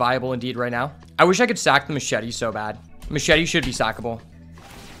 He is viable indeed right now. I wish I could sack the machete so bad. Machete should be sackable.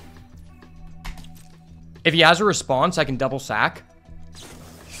 If he has a response, I can double sack.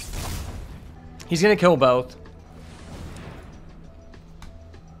 He's going to kill both.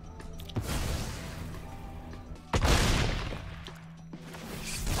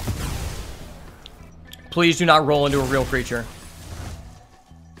 Please do not roll into a real creature.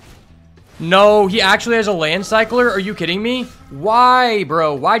 No, he actually has a land cycler? Are you kidding me? Why,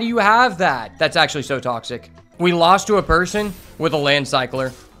 bro? Why do you have that? That's actually so toxic. We lost to a person with a land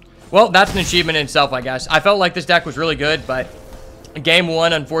cycler. Well, that's an achievement in itself, I guess. I felt like this deck was really good, but game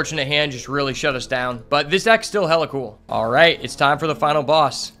 1, unfortunate hand, just really shut us down. But this deck's still hella cool. All right, it's time for the final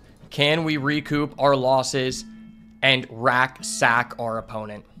boss. Can we recoup our losses and sack our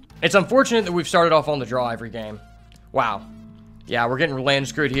opponent? It's unfortunate that we've started off on the draw every game. Wow. Yeah, we're getting land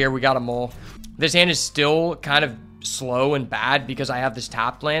screwed here. We got a mole. This hand is still kind of slow and bad because I have this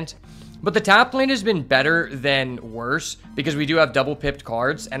tapped land. But the tapped land has been better than worse because we do have double pipped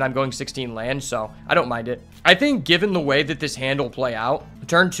cards and I'm going 16 land, so I don't mind it. I think given the way that this hand will play out,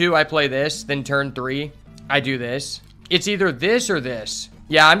 turn 2, I play this, then turn 3, I do this. It's either this or this.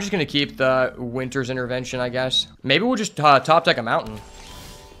 Yeah, I'm just going to keep the Winter's Intervention, I guess. Maybe we'll just top deck a mountain.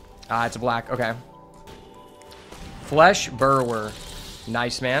 It's a black. Okay. Flesh Burrower.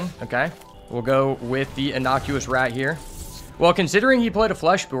 Nice, man. Okay. We'll go with the innocuous rat here. Well, considering he played a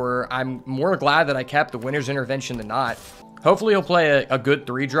Flesh Borer, I'm more glad that I kept the Winter's Intervention than not. Hopefully he'll play a good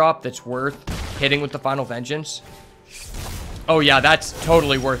 3-drop that's worth hitting with the Final Vengeance. Oh yeah, that's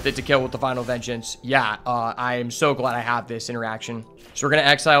totally worth it to kill with the Final Vengeance. Yeah, I am so glad I have this interaction. So we're going to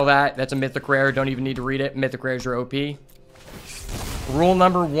exile that. That's a Mythic Rare. Don't even need to read it. Mythic Rares are OP. Rule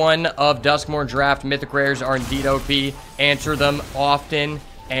number 1 of Duskmourn Draft. Mythic Rares are indeed OP. Answer them often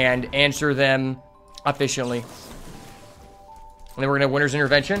and answer them efficiently. And then we're going to have Winter's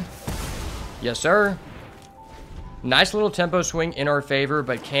Intervention. Yes, sir. Nice little tempo swing in our favor,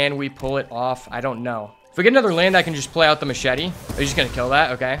 but can we pull it off? I don't know. If we get another land, I can just play out the machete. Are you just going to kill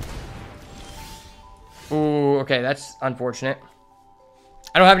that? Okay. Ooh, okay, that's unfortunate.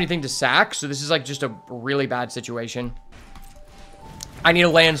 I don't have anything to sack, so this is like just a really bad situation. I need a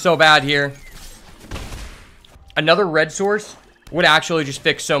land so bad here. Another red source would actually just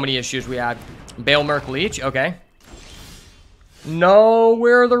fix so many issues we had. Bale Merc Leech, okay. No,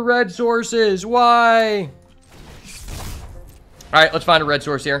 where are the red sources? Why? All right, let's find a red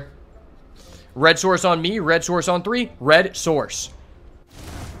source here. Red source on me, red source on 3, red source.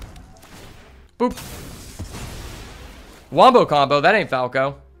 Boop. Wombo combo, that ain't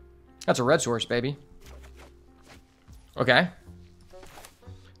Falco. That's a red source, baby. Okay.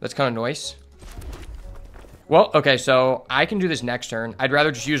 That's kind of nice. Well, okay, so I can do this next turn. I'd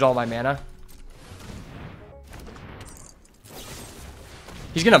rather just use all my mana.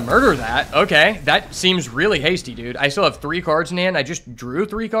 He's gonna murder that. Okay, that seems really hasty, dude. I still have 3 cards in hand. I just drew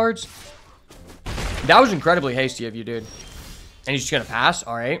 3 cards. That was incredibly hasty of you, dude. And he's just gonna pass?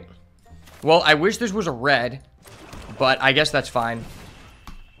 All right. Well, I wish this was a red, but I guess that's fine.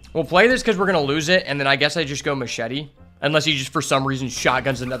 We'll play this because we're gonna lose it, and then I guess I just go machete. Unless he just, for some reason,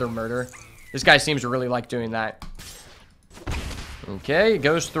 shotguns another murder. This guy seems to really like doing that. Okay, it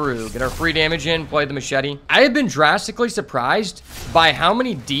goes through. Get our free damage in, play the machete. I have been drastically surprised by how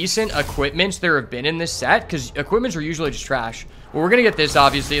many decent equipments there have been in this set, because equipments are usually just trash. Well, we're going to get this,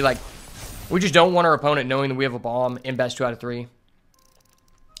 obviously. Like, we just don't want our opponent knowing that we have a bomb in best 2 out of 3.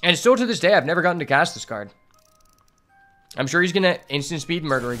 And still to this day, I've never gotten to cast this card. I'm sure he's going to instant speed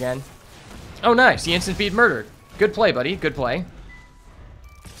murder again. Oh, nice. He instant speed murdered. Good play, buddy. Good play.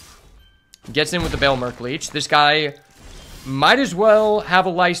 Gets in with the Bale Merc Leech. This guy might as well have a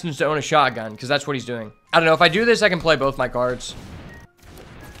license to own a shotgun, because that's what he's doing. I don't know. If I do this, I can play both my cards.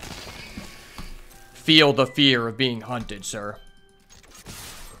 Feel the fear of being hunted, sir.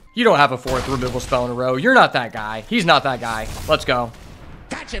 You don't have a 4th removal spell in a row. You're not that guy. He's not that guy. Let's go.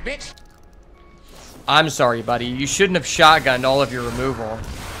 Gotcha, bitch. I'm sorry, buddy. You shouldn't have shotgunned all of your removal.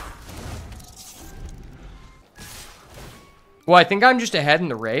 Well, I think I'm just ahead in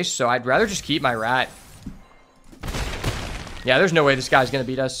the race, so I'd rather just keep my rat. Yeah, there's no way this guy's going to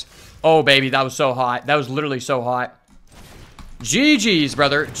beat us. Oh, baby, that was so hot. That was literally so hot. GG's,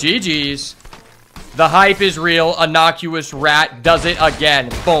 brother. GG's. The hype is real. Innocuous rat does it again.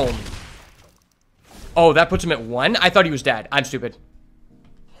 Boom. Oh, that puts him at 1? I thought he was dead. I'm stupid.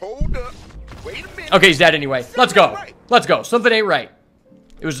 Hold up. Wait a minute. Okay, he's dead anyway. Let's go. Let's go. Something ain't right.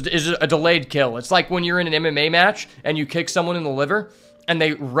 It was a delayed kill. It's like when you're in an MMA match and you kick someone in the liver and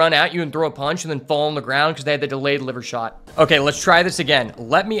they run at you and throw a punch and then fall on the ground because they had the delayed liver shot. Okay, let's try this again.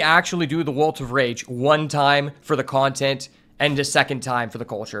 Let me actually do the Walt of Rage 1 time for the content and a 2nd time for the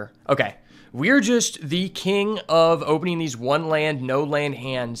culture. Okay, we're just the king of opening these 1 land, no land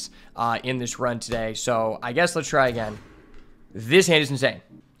hands in this run today. So I guess let's try again. This hand is insane.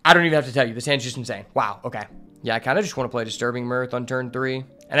 I don't even have to tell you. This hand's just insane. Wow, okay. Yeah, I kind of just want to play Disturbing Mirth on turn 3.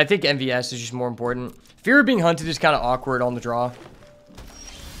 And I think MVS is just more important. Fear of being hunted is kind of awkward on the draw.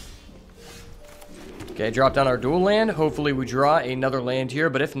 Okay, drop down our dual land. Hopefully we draw another land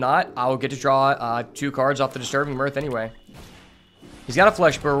here. But if not, I'll get to draw 2 cards off the Disturbing Mirth anyway. He's got a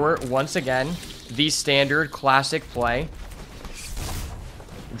Flesh Borer once again. The standard classic play.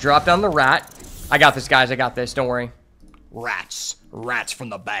 Drop down the rat. I got this, guys. I got this. Don't worry. Rats. Rats from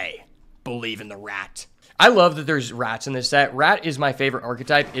the bay. Believe in the rat. I love that there's rats in this set. Rat is my favorite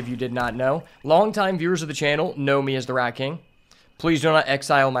archetype, if you did not know. Longtime viewers of the channel know me as the Rat King. Please do not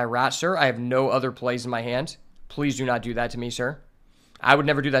exile my rat, sir. I have no other plays in my hand. Please do not do that to me, sir. I would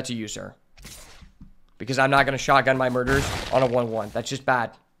never do that to you, sir. Because I'm not going to shotgun my murders on a 1-1. That's just bad.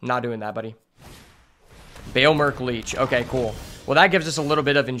 I'm not doing that, buddy. Bale Merc Leech. Okay, cool. Well, that gives us a little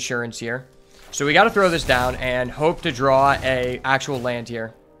bit of insurance here. So we got to throw this down and hope to draw a actual land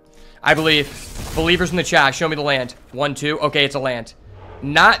here. I believe. Believers in the chat, show me the land. 1, 2. Okay, it's a land.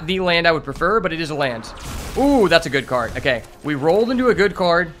 Not the land I would prefer, but it is a land. Ooh, that's a good card. Okay, we rolled into a good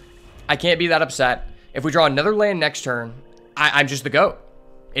card. I can't be that upset. If we draw another land next turn, I'm just the GOAT.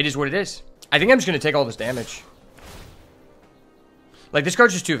 It is what it is. I think I'm just going to take all this damage. Like, this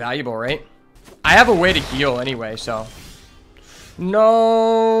card's just too valuable, right? I have a way to heal anyway, so.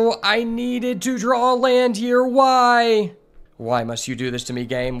 No, I needed to draw a land here. Why? Why must you do this to me,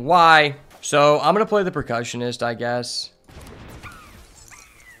 game? Why? So, I'm going to play the Percussionist, I guess.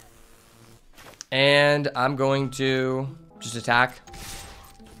 And I'm going to just attack.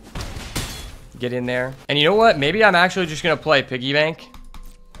 Get in there. And you know what? Maybe I'm actually just going to play Piggy Bank.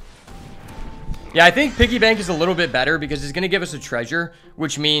 Yeah, I think Piggy Bank is a little bit better because it's going to give us a treasure,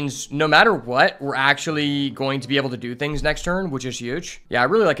 which means no matter what, we're actually going to be able to do things next turn, which is huge. Yeah, I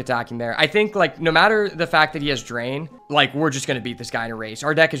really like attacking there. I think, like, no matter the fact that he has Drain, like, we're just going to beat this guy in a race.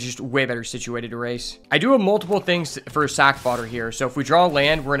 Our deck is just way better situated to race. I do have multiple things for sack fodder here, so if we draw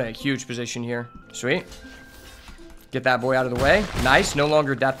land, we're in a huge position here. Sweet. Get that boy out of the way. Nice. No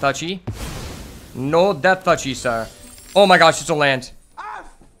longer death touchy. No death touchy, sir. Oh my gosh, it's a land. I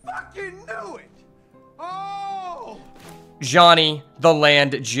fucking knew it. Oh. Johnny, the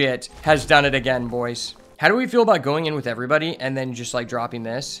land jit, has done it again, boys. How do we feel about going in with everybody and then just, like, dropping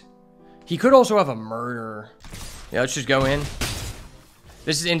this? He could also have a murder. Yeah, let's just go in.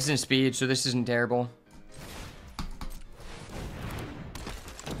 This is instant speed, so this isn't terrible.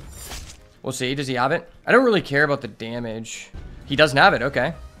 We'll see. Does he have it? I don't really care about the damage. He doesn't have it.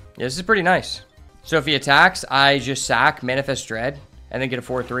 Okay. Yeah, this is pretty nice. So if he attacks, I just sack, Manifest Dread, and then get a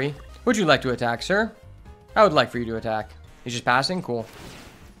 4-3. Would you like to attack, sir? I would like for you to attack. He's just passing? Cool.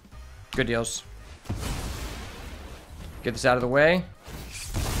 Good deals. Get this out of the way.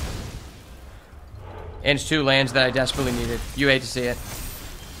 And it's 2 lands that I desperately needed. You hate to see it.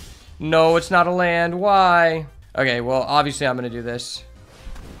 No, it's not a land. Why? Okay, well, obviously I'm going to do this.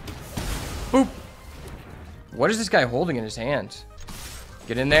 Boop. What is this guy holding in his hand?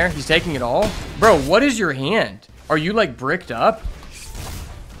 Get in there. He's taking it all. Bro, what is your hand? Are you, like, bricked up?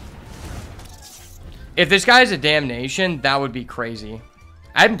 If this guy is a damnation, that would be crazy.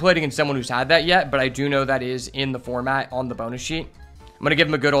 I haven't played against someone who's had that yet, but I do know that is in the format on the bonus sheet. I'm going to give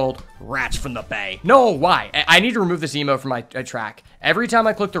him a good old Rats from the Bay. No, why? I need to remove this emote from my track. Every time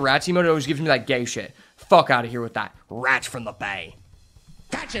I click the Rats emote, it always gives me that gay shit. Fuck out of here with that. Rats from the Bay.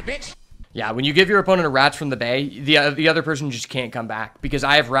 Gotcha, bitch. Yeah, when you give your opponent a Rats from the Bay, the other person just can't come back because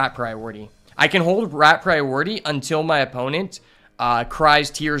I have rat priority. I can hold rat priority until my opponent cries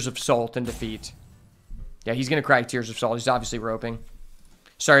Tears of Salt in defeat. Yeah, he's going to cry Tears of Salt. He's obviously roping.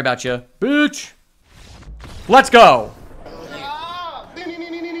 Sorry about you, bitch. Let's go.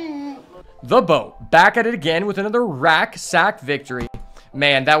 The boat. Back at it again with another rack sack victory.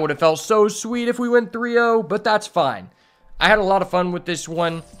 Man, that would have felt so sweet if we went 3-0, but that's fine. I had a lot of fun with this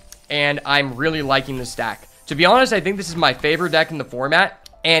one, and I'm really liking this deck. To be honest, I think this is my favorite deck in the format,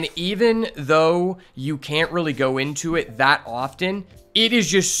 and even though you can't really go into it that often, it is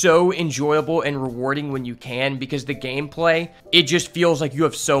just so enjoyable and rewarding when you can because the gameplay, it just feels like you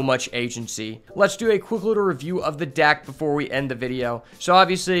have so much agency. Let's do a quick little review of the deck before we end the video. So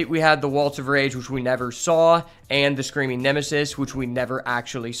obviously we had the Waltz of Rage, which we never saw, and the Screaming Nemesis, which we never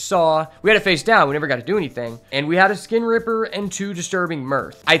actually saw. We had it face down, we never got to do anything. And we had a Skin Ripper and 2 Disturbing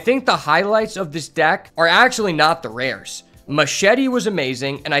Mirth. I think the highlights of this deck are actually not the rares. Machete was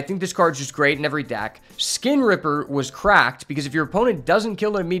amazing, and I think this card's just great in every deck. Skin Ripper was cracked, because if your opponent doesn't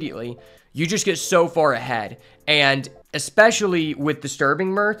kill it immediately, you just get so far ahead. And especially with Disturbing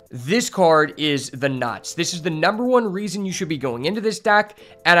Mirth, this card is the nuts. This is the #1 reason you should be going into this deck,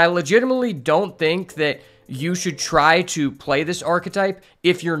 and I legitimately don't think that you should try to play this archetype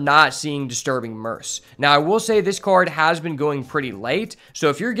if you're not seeing Disturbing Mirths. Now, I will say this card has been going pretty late, so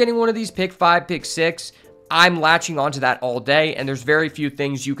if you're getting one of these pick 5, pick 6, I'm latching onto that all day, and there's very few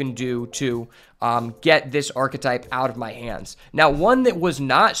things you can do to get this archetype out of my hands. Now, one that was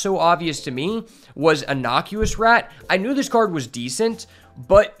not so obvious to me was Innocuous Rat. I knew this card was decent,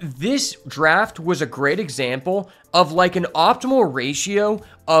 but this draft was a great example of like an optimal ratio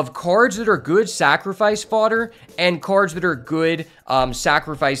of cards that are good sacrifice fodder and cards that are good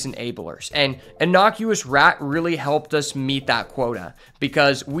sacrifice enablers. And Innocuous Rat really helped us meet that quota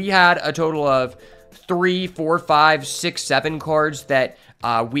because we had a total of 3, 4, 5, 6, 7 cards that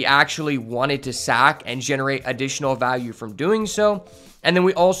we actually wanted to sack and generate additional value from doing so. And then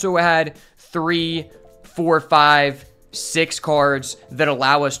we also had 3, 4, 5, 6 cards that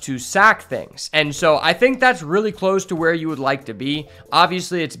allow us to sack things. And so I think that's really close to where you would like to be.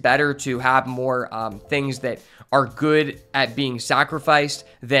 Obviously, it's better to have more things that are good at being sacrificed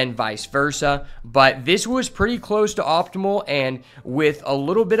than vice versa. But this was pretty close to optimal, and with a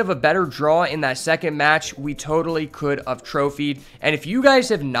little bit of a better draw in that second match, we totally could have trophied. And if you guys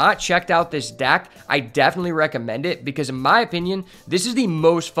have not checked out this deck, I definitely recommend it because in my opinion, this is the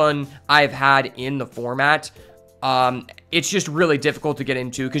most fun I've had in the format. it's just really difficult to get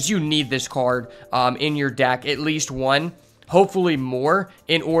into because you need this card in your deck, at least one, hopefully more,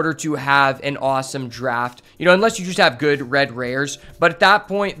 in order to have an awesome draft. You know, unless you just have good red rares. But at that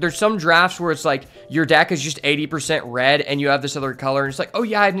point, there's some drafts where it's like your deck is just 80% red and you have this other color. And it's like, oh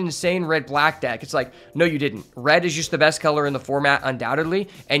yeah, I had an insane red-black deck. It's like, no, you didn't. Red is just the best color in the format, undoubtedly.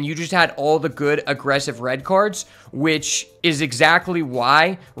 And you just had all the good, aggressive red cards, which is exactly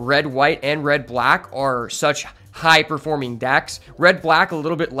why red, white, and red, black are such high performing decks. Red black a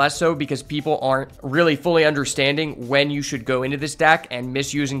little bit less so because people aren't really fully understanding when you should go into this deck and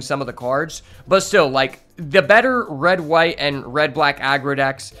misusing some of the cards. But still, like, the better red white and red black aggro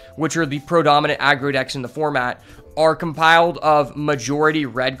decks, which are the predominant aggro decks in the format, are compiled of majority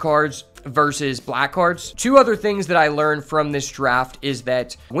red cards versus black cards. Two other things that I learned from this draft is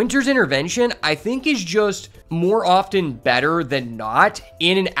that Winter's Intervention, I think, is just more often better than not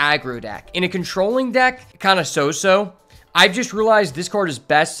in an aggro deck. In a controlling deck, kind of so-so. I've just realized this card is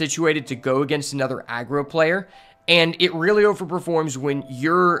best situated to go against another aggro player, and it really overperforms when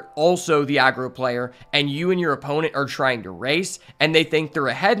you're also the aggro player and you and your opponent are trying to race and they think they're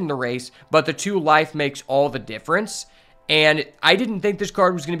ahead in the race, but the 2 life makes all the difference. And I didn't think this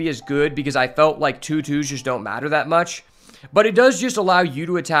card was going to be as good because I felt like 2/2s just don't matter that much. But it does just allow you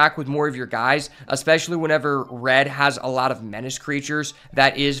to attack with more of your guys, especially whenever red has a lot of menace creatures.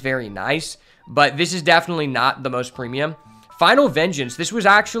 That is very nice. But this is definitely not the most premium. Final Vengeance, this was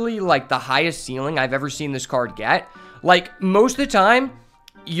actually like the highest ceiling I've ever seen this card get. Like, most of the time,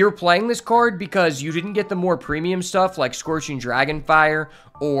 you're playing this card because you didn't get the more premium stuff like Scorching Dragonfire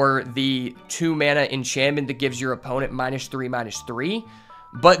or the 2-mana enchantment that gives your opponent -3/-3.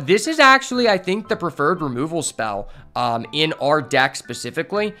 But this is actually, I think, the preferred removal spell in our deck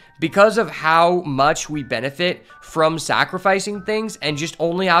specifically because of how much we benefit from sacrificing things and just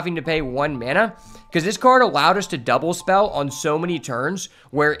only having to pay 1 mana. Because this card allowed us to double spell on so many turns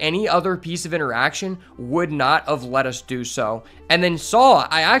where any other piece of interaction would not have let us do so. And then Saw,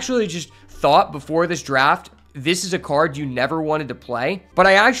 I actually just thought before this draft, this is a card you never wanted to play, but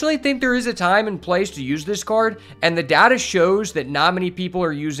I actually think there is a time and place to use this card, and the data shows that not many people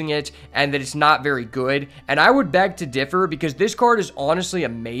are using it and that it's not very good, and I would beg to differ because this card is honestly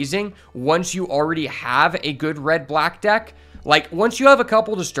amazing once you already have a good red-black deck. Like, once you have a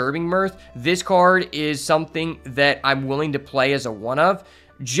couple Disturbing Mirth, this card is something that I'm willing to play as a one of,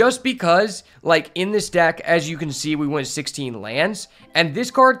 just because, like, in this deck, as you can see, we went 16 lands, and this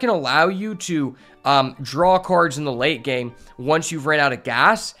card can allow you to draw cards in the late game once you've ran out of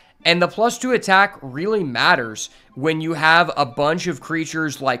gas, and the +2 attack really matters when you have a bunch of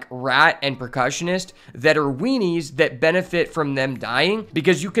creatures like Rat and Percussionist that are weenies that benefit from them dying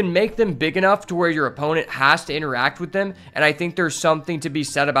because you can make them big enough to where your opponent has to interact with them. And I think there's something to be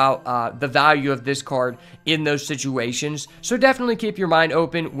said about the value of this card in those situations. So definitely keep your mind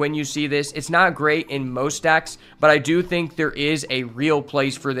open when you see this. It's not great in most decks, but I do think there is a real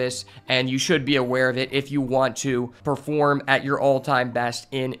place for this and you should be aware of it if you want to perform at your all-time best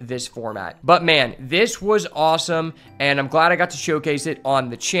in this format. But man, this was awesome. And I'm glad I got to showcase it on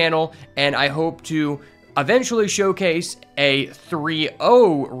the channel, and I hope to eventually showcase a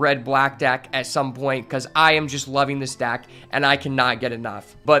 3-0 red-black deck at some point because I am just loving this deck and I cannot get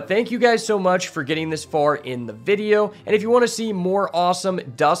enough. But thank you guys so much for getting this far in the video, and if you want to see more awesome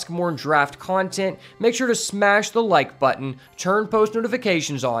Duskmourn draft content, make sure to smash the like button, turn post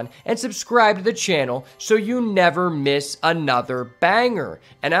notifications on, and subscribe to the channel so you never miss another banger.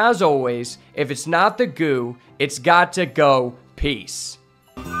 And as always, if it's not the goo, it's got to go. Peace.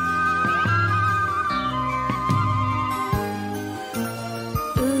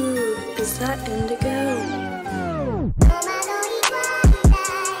 Is that indigo?